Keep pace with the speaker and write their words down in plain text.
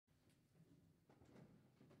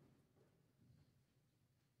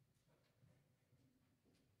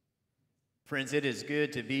Friends, it is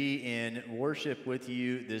good to be in worship with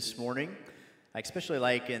you this morning. I especially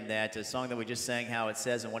like in that song that we just sang how it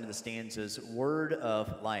says in one of the stanzas, word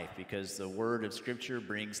of life, because the word of Scripture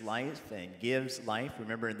brings life and gives life.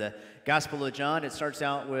 Remember in the Gospel of John, it starts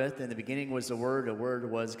out with, in the beginning was the Word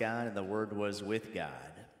was God, and the Word was with God.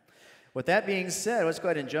 With that being said, let's go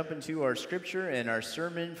ahead and jump into our Scripture and our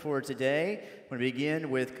sermon for today. We're going to begin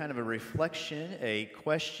with kind of a reflection, a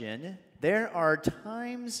question. There are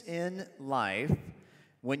times in life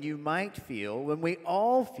when you might feel, when we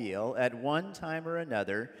all feel at one time or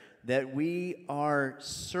another, that we are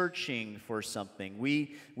searching for something.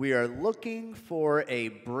 We are looking for a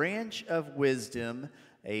branch of wisdom,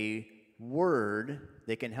 a word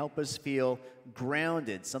that can help us feel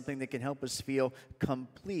grounded, something that can help us feel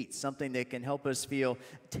complete, something that can help us feel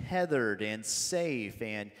tethered and safe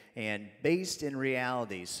and based in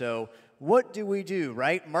reality. So what do we do,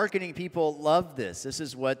 right? Marketing people love this. This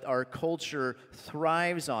is what our culture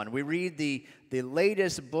thrives on. We read the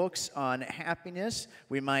latest books on happiness.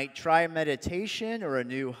 We might try meditation or a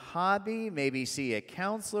new hobby, maybe see a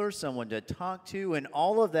counselor, someone to talk to, and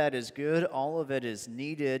all of that is good. All of it is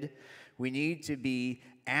needed. We need to be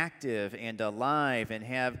active and alive and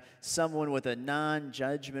have someone with a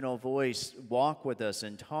non-judgmental voice walk with us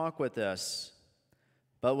and talk with us.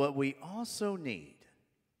 But what we also need,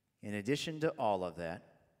 in addition to all of that,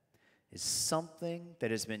 is something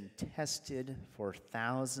that has been tested for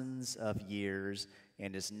thousands of years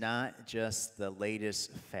and is not just the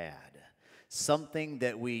latest fad. Something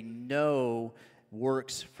that we know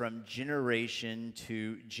works from generation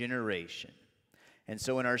to generation. And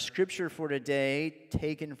so in our scripture for today,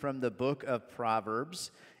 taken from the book of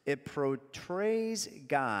Proverbs, it portrays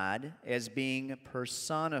God as being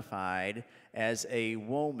personified as a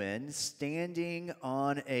woman standing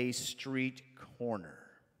on a street corner.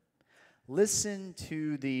 Listen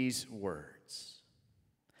to these words.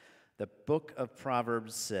 The book of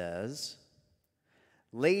Proverbs says,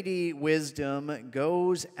 "Lady Wisdom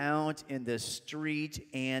goes out in the street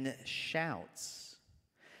and shouts.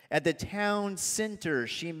 At the town center,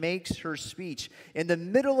 she makes her speech. In the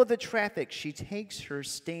middle of the traffic, she takes her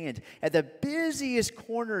stand. At the busiest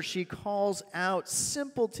corner, she calls out,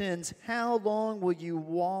 'Simpletons, how long will you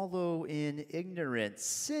wallow in ignorance?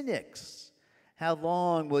 Cynics, how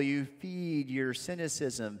long will you feed your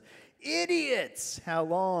cynicism? Idiots, how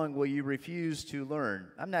long will you refuse to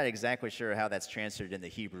learn?'" I'm not exactly sure how that's translated in the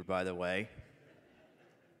Hebrew, by the way.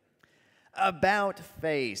 "About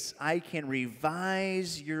face, I can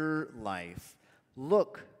revise your life.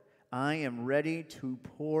 Look, I am ready to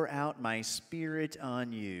pour out my spirit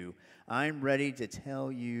on you. I'm ready to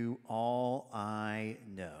tell you all I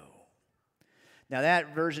know." Now,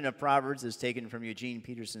 that version of Proverbs is taken from Eugene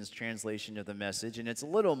Peterson's translation of the Message, and it's a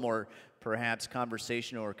little more, perhaps,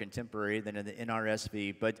 conversational or contemporary than in the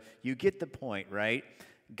NRSV, but you get the point, right?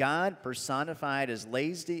 God personified as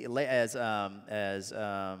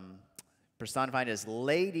personified as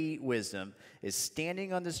Lady Wisdom, is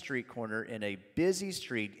standing on the street corner in a busy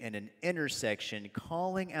street in an intersection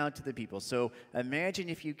calling out to the people. So imagine,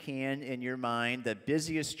 if you can, in your mind, the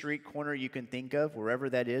busiest street corner you can think of, wherever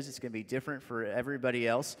that is. It's going to be different for everybody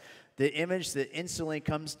else. The image that instantly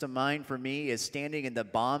comes to mind for me is standing in the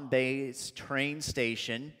Bombay train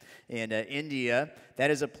station in India. That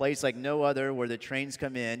is a place like no other where the trains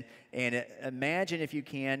come in. And imagine, if you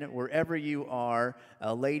can, wherever you are,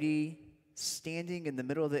 a lady standing in the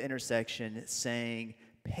middle of the intersection saying,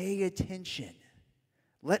 "Pay attention.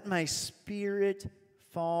 Let my spirit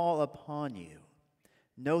fall upon you.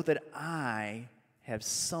 Know that I have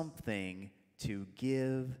something to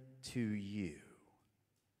give to you."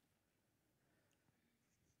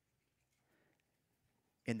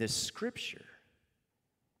 In the scripture,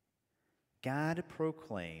 God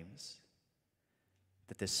proclaims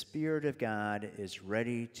that the Spirit of God is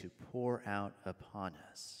ready to pour out upon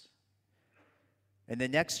us. In the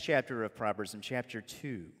next chapter of Proverbs, in chapter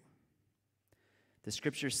 2, the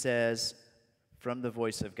scripture says, from the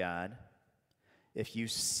voice of God, "If you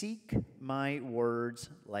seek my words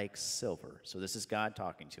like silver," so this is God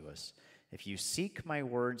talking to us, "if you seek my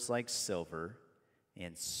words like silver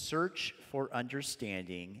and search for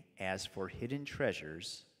understanding as for hidden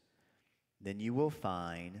treasures, then you will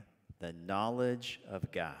find the knowledge of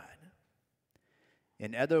God."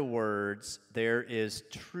 In other words, there is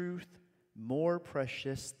truth more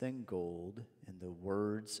precious than gold in the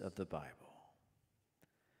words of the Bible.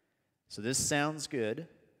 So this sounds good,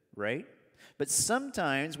 right? But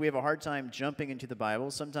sometimes we have a hard time jumping into the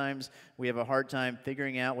Bible. Sometimes we have a hard time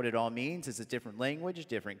figuring out what it all means. It's a different language,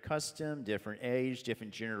 different custom, different age,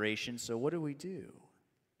 different generation. So what do we do?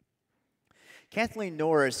 Kathleen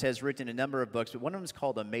Norris has written a number of books, but one of them is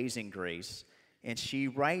called Amazing Grace, and she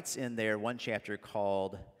writes in there one chapter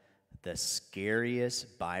called The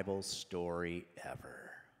Scariest Bible Story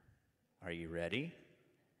Ever. Are you ready?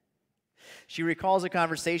 She recalls a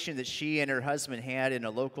conversation that she and her husband had in a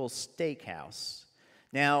local steakhouse.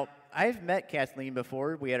 Now, I've met Kathleen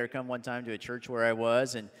before. We had her come one time to a church where I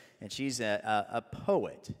was, and she's a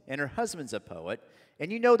poet, and her husband's a poet. And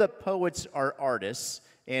you know that poets are artists,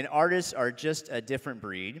 and artists are just a different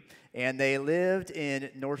breed. And they lived in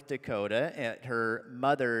North Dakota at her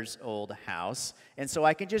mother's old house. And so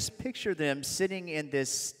I can just picture them sitting in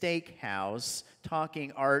this steakhouse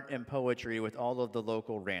talking art and poetry with all of the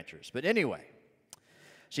local ranchers. But anyway,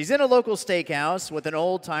 she's in a local steakhouse with an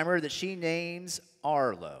old-timer that she names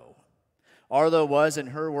Arlo. Arlo was, in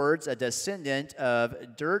her words, a descendant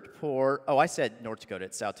of dirt poor, I said North Dakota,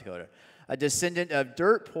 it's South Dakota, a descendant of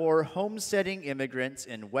dirt poor homesteading immigrants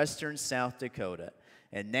in western South Dakota.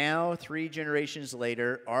 And now, 3 generations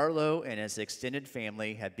later, Arlo and his extended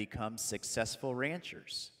family have become successful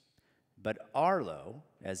ranchers. But Arlo,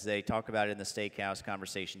 as they talk about it in the steakhouse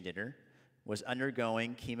conversation dinner, was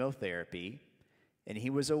undergoing chemotherapy, and he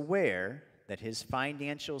was aware that his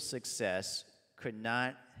financial success could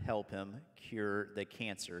not help him cure the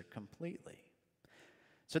cancer completely.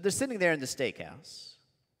 So they're sitting there in the steakhouse.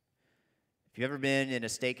 If you've ever been in a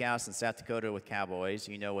steakhouse in South Dakota with cowboys,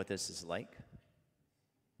 you know what this is like.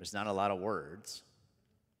 There's not a lot of words.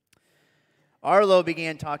 Arlo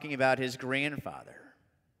began talking about his grandfather,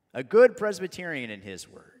 a good Presbyterian in his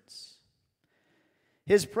words.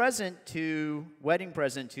 His wedding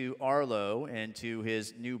present to Arlo and to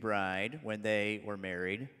his new bride when they were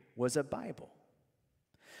married was a Bible.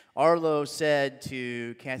 Arlo said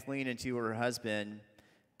to Kathleen and to her husband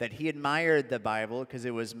that he admired the Bible because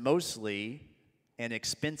it was mostly an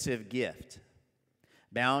expensive gift,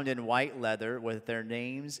 bound in white leather with their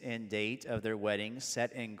names and date of their wedding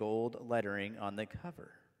set in gold lettering on the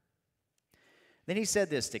cover. Then he said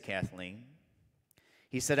this to Kathleen.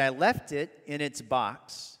 He said, "I left it in its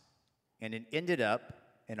box, and it ended up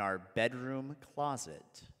in our bedroom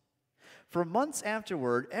closet. For months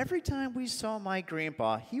afterward, every time we saw my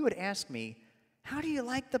grandpa, he would ask me, 'How do you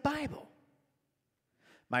like the Bible?'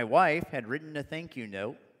 My wife had written a thank you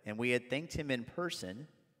note, and we had thanked him in person,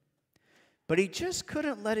 but he just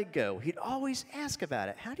couldn't let it go. He'd always ask about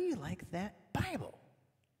it. 'How do you like that Bible?'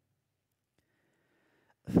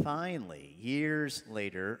 Finally, years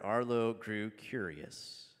later, Arlo grew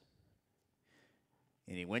curious,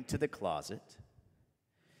 and he went to the closet,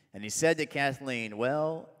 and he said to Kathleen,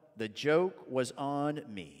 'Well, the joke was on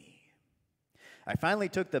me. I finally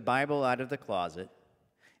took the Bible out of the closet,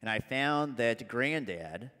 and I found that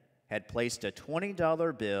Granddad had placed a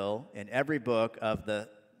 $20 bill in every book of the,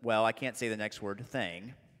 I can't say the next word,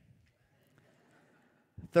 thing,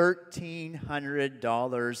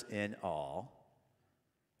 $1,300 in all,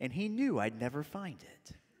 and he knew I'd never find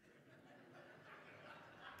it.'"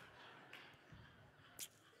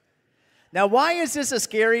 Now, why is this a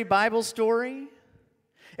scary Bible story?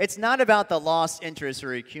 It's not about the lost interest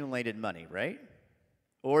or accumulated money, right?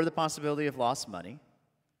 Or the possibility of lost money.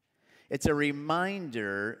 It's a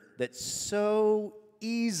reminder that so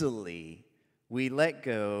easily we let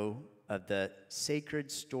go of the sacred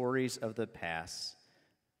stories of the past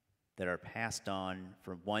that are passed on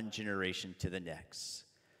from one generation to the next.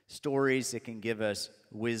 Stories that can give us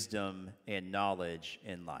wisdom and knowledge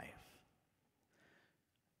in life.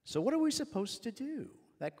 So what are we supposed to do?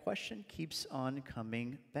 That question keeps on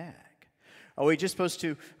coming back. Are we just supposed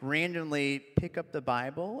to randomly pick up the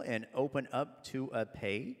Bible and open up to a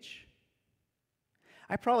page?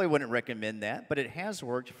 I probably wouldn't recommend that, but it has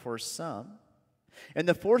worked for some. In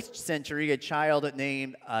the 4th century, a child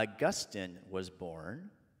named Augustine was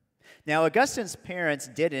born. Now, Augustine's parents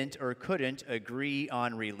didn't or couldn't agree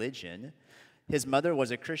on religion. His mother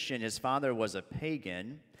was a Christian, his father was a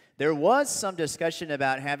pagan. There was some discussion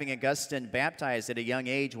about having Augustine baptized at a young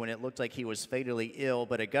age when it looked like he was fatally ill,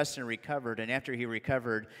 but Augustine recovered, and after he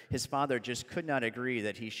recovered, his father just could not agree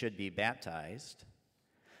that he should be baptized.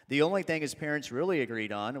 The only thing his parents really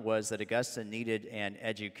agreed on was that Augustine needed an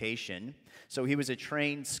education. So he was a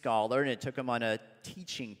trained scholar, and it took him on a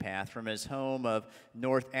teaching path from his home of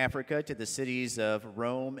North Africa to the cities of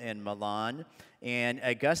Rome and Milan. And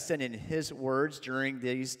Augustine, in his words, during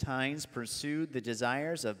these times, pursued the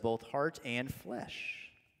desires of both heart and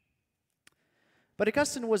flesh. But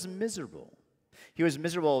Augustine was miserable. He was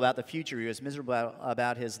miserable about the future. He was miserable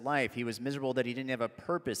about his life. He was miserable that he didn't have a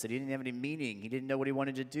purpose, that he didn't have any meaning. He didn't know what he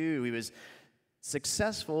wanted to do. He was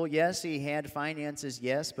Successful, yes, he had finances,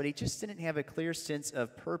 yes, but he just didn't have a clear sense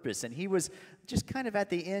of purpose. And he was just kind of at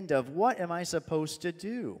the end of, what am I supposed to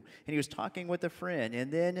do? And he was talking with a friend.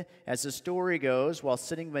 And then, as the story goes, while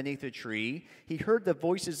sitting beneath a tree, he heard the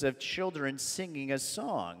voices of children singing a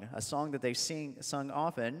song that they sung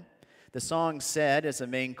often. The song said, as a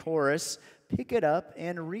main chorus, "Pick it up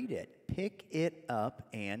and read it. Pick it up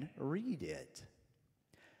and read it."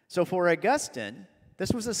 So for Augustine,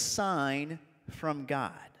 this was a sign from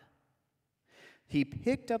God. He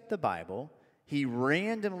picked up the Bible, he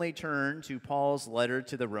randomly turned to Paul's letter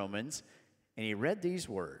to the Romans, and he read these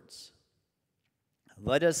words: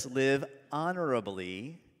 "Let us live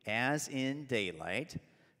honorably as in daylight,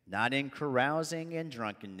 not in carousing and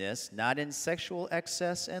drunkenness, not in sexual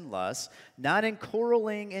excess and lust, not in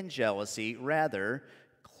quarreling and jealousy. Rather,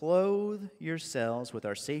 clothe yourselves with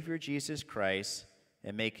our Savior Jesus Christ,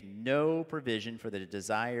 and make no provision for the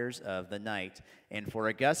desires of the night." And for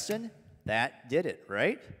Augustine, that did it,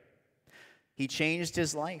 right? He changed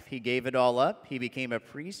his life. He gave it all up. He became a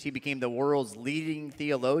priest. He became the world's leading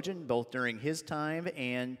theologian, both during his time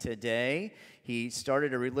and today. He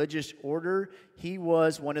started a religious order. He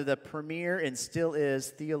was one of the premier, and still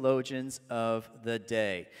is, theologians of the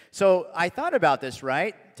day. So I thought about this,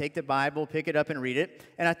 right? Take the Bible, pick it up and read it.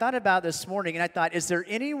 And I thought about this morning, and I thought, is there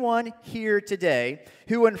anyone here today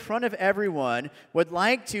who in front of everyone would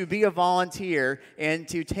like to be a volunteer and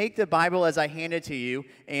to take the Bible as I hand it to you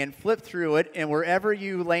and flip through it, and wherever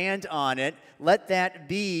you land on it, let that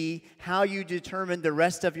be how you determine the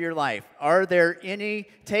rest of your life? Are there any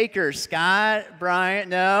takers? Scott, Brian,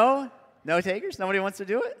 no? No takers? Nobody wants to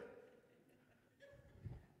do it?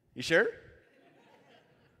 You sure?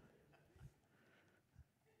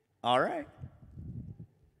 All right.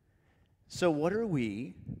 So what are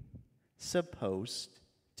we supposed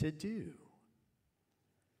to do?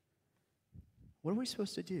 What are we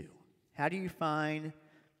supposed to do? How do you find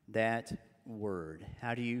that word?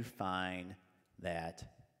 How do you find that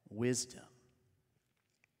wisdom?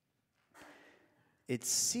 It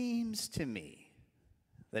seems to me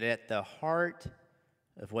that at the heart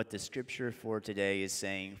of what the scripture for today is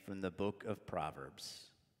saying from the book of Proverbs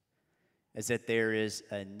is that there is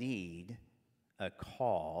a need, a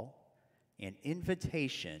call, an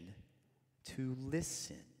invitation to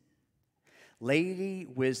listen. Lady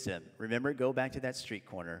Wisdom, remember, go back to that street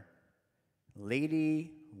corner.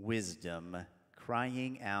 Lady Wisdom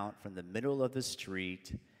crying out from the middle of the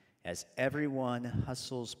street as everyone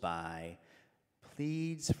hustles by,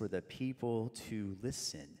 pleads for the people to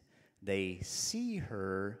listen. They see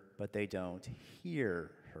her, but they don't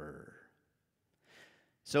hear her.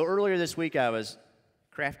 So earlier this week, I was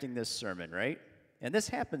crafting this sermon, right? And this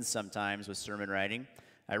happens sometimes with sermon writing.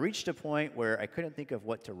 I reached a point where I couldn't think of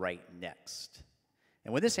what to write next.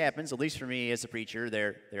 And when this happens, at least for me as a preacher,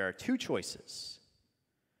 there are two choices.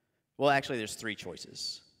 Well, actually, there's three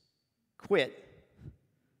choices. Quit,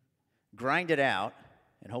 grind it out,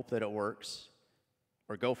 and hope that it works,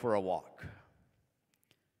 or go for a walk.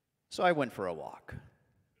 So I went for a walk.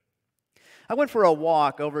 I went for a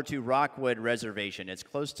walk over to Rockwood Reservation. It's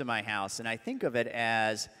close to my house, and I think of it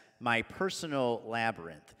as my personal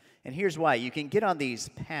labyrinth. And here's why. You can get on these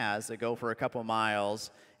paths that go for a couple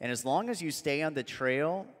miles, and as long as you stay on the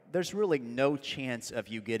trail, there's really no chance of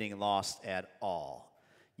you getting lost at all.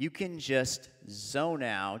 You can just zone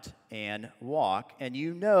out and walk, and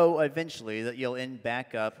you know eventually that you'll end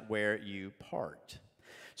back up where you parked.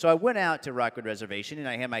 So I went out to Rockwood Reservation, and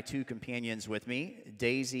I had my two companions with me,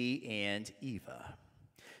 Daisy and Eva.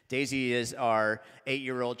 Daisy is our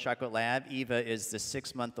 8-year-old chocolate lab. Eva is the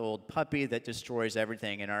 6-month-old puppy that destroys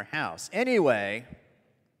everything in our house. Anyway,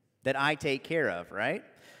 that I take care of, right?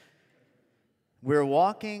 We're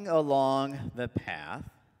walking along the path,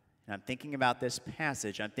 and I'm thinking about this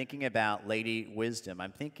passage. I'm thinking about Lady Wisdom.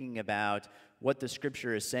 I'm thinking about what the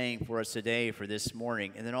scripture is saying for us today, for this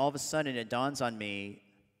morning. And then all of a sudden it dawns on me,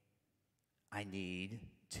 I need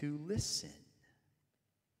to listen.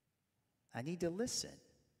 I need to listen.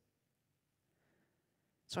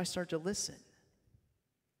 So I start to listen.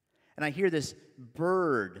 And I hear this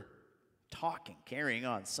bird talking, carrying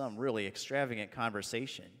on some really extravagant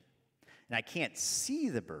conversation. And I can't see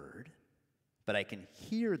the bird, but I can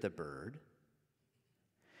hear the bird.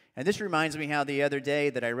 And this reminds me how the other day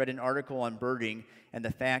that I read an article on birding and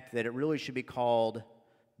the fact that it really should be called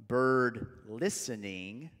bird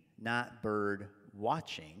listening, not bird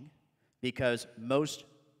watching, because most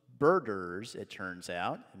birders, it turns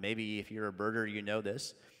out, maybe if you're a birder you know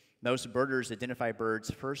this, most birders identify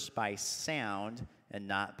birds first by sound and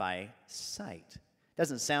not by sight.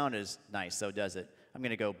 Doesn't sound as nice though, does it? I'm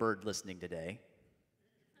going to go bird listening today.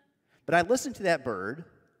 But I listened to that bird,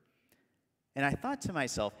 and I thought to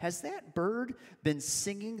myself, has that bird been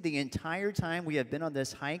singing the entire time we have been on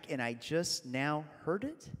this hike, and I just now heard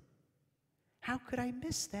it? How could I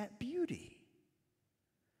miss that beauty?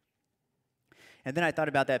 And then I thought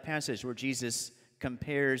about that passage where Jesus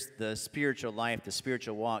compares the spiritual life, the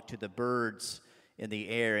spiritual walk, to the birds in the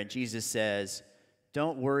air. And Jesus says,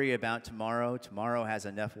 don't worry about tomorrow. Tomorrow has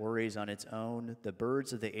enough worries on its own. The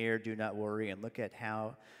birds of the air do not worry, and look at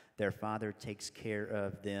how their Father takes care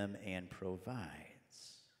of them and provides.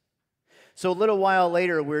 So a little while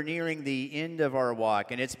later, we're nearing the end of our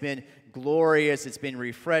walk, and it's been glorious. It's been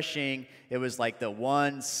refreshing. It was like the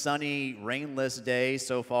one sunny, rainless day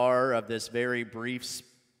so far of this very brief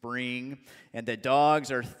spring, and the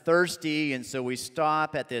dogs are thirsty, and so we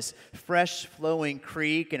stop at this fresh-flowing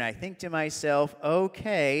creek, and I think to myself,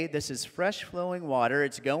 okay, this is fresh-flowing water.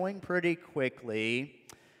 It's going pretty quickly.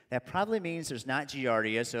 That probably means there's not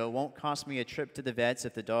Giardia, so it won't cost me a trip to the vets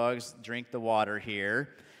if the dogs drink the water here.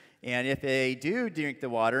 And if they do drink the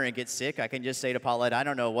water and get sick, I can just say to Paulette, I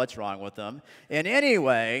don't know what's wrong with them. And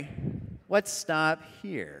anyway, let's stop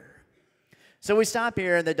here. So we stop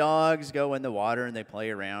here, and the dogs go in the water, and they play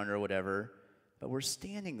around or whatever. But we're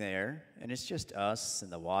standing there, and it's just us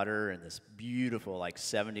and the water and this beautiful, like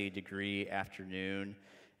 70-degree afternoon.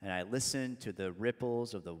 And I listen to the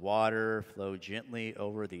ripples of the water flow gently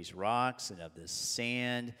over these rocks and of this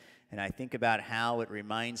sand. And I think about how it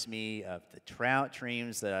reminds me of the trout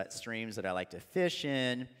streams that I like to fish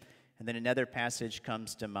in. And then another passage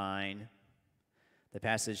comes to mind, the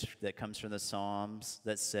passage that comes from the Psalms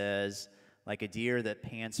that says, like a deer that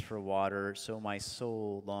pants for water, so my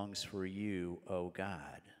soul longs for you, O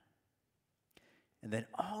God. And then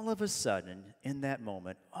all of a sudden, in that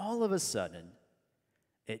moment, all of a sudden,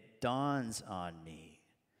 it dawns on me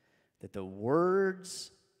that the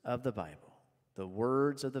words of the Bible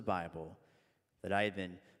that I had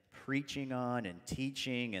been preaching on and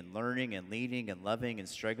teaching and learning and leading and loving and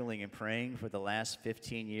struggling and praying for the last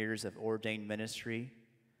 15 years of ordained ministry,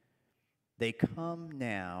 they come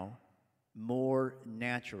now more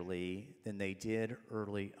naturally than they did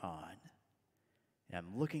early on. And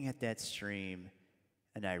I'm looking at that stream,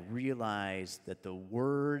 and I realize that the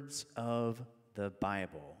words of the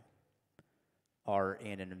Bible are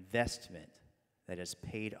an investment that has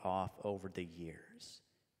paid off over the years.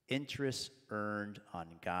 Interest earned on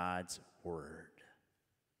God's Word.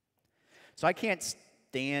 So I can't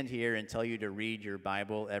stand here and tell you to read your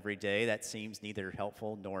Bible every day. That seems neither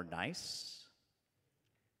helpful nor nice.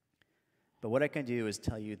 But what I can do is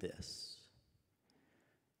tell you this.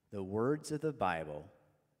 The words of the Bible,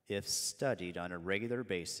 if studied on a regular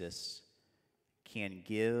basis, can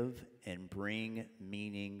give and bring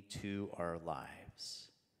meaning to our lives.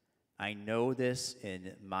 I know this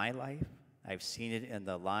in my life. I've seen it in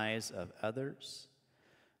the lives of others.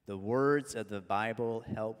 The words of the Bible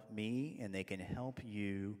help me, and they can help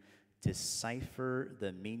you decipher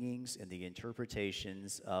the meanings and the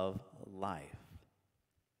interpretations of life.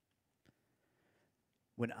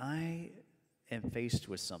 When I am faced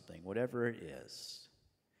with something, whatever it is,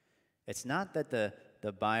 it's not that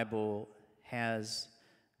the Bible has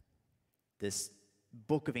this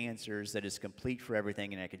book of answers that is complete for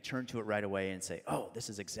everything, and I can turn to it right away and say, oh, this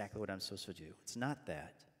is exactly what I'm supposed to do. It's not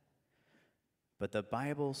that. But the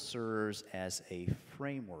Bible serves as a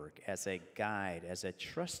framework, as a guide, as a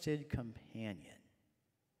trusted companion.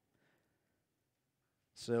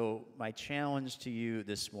 So my challenge to you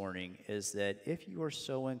this morning is that if you are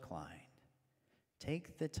so inclined,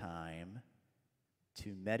 take the time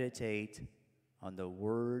to meditate on the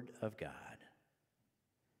Word of God.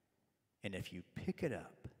 And if you pick it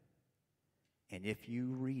up, and if you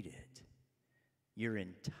read it, your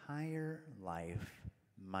entire life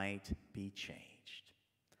might be changed.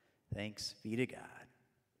 Thanks be to God.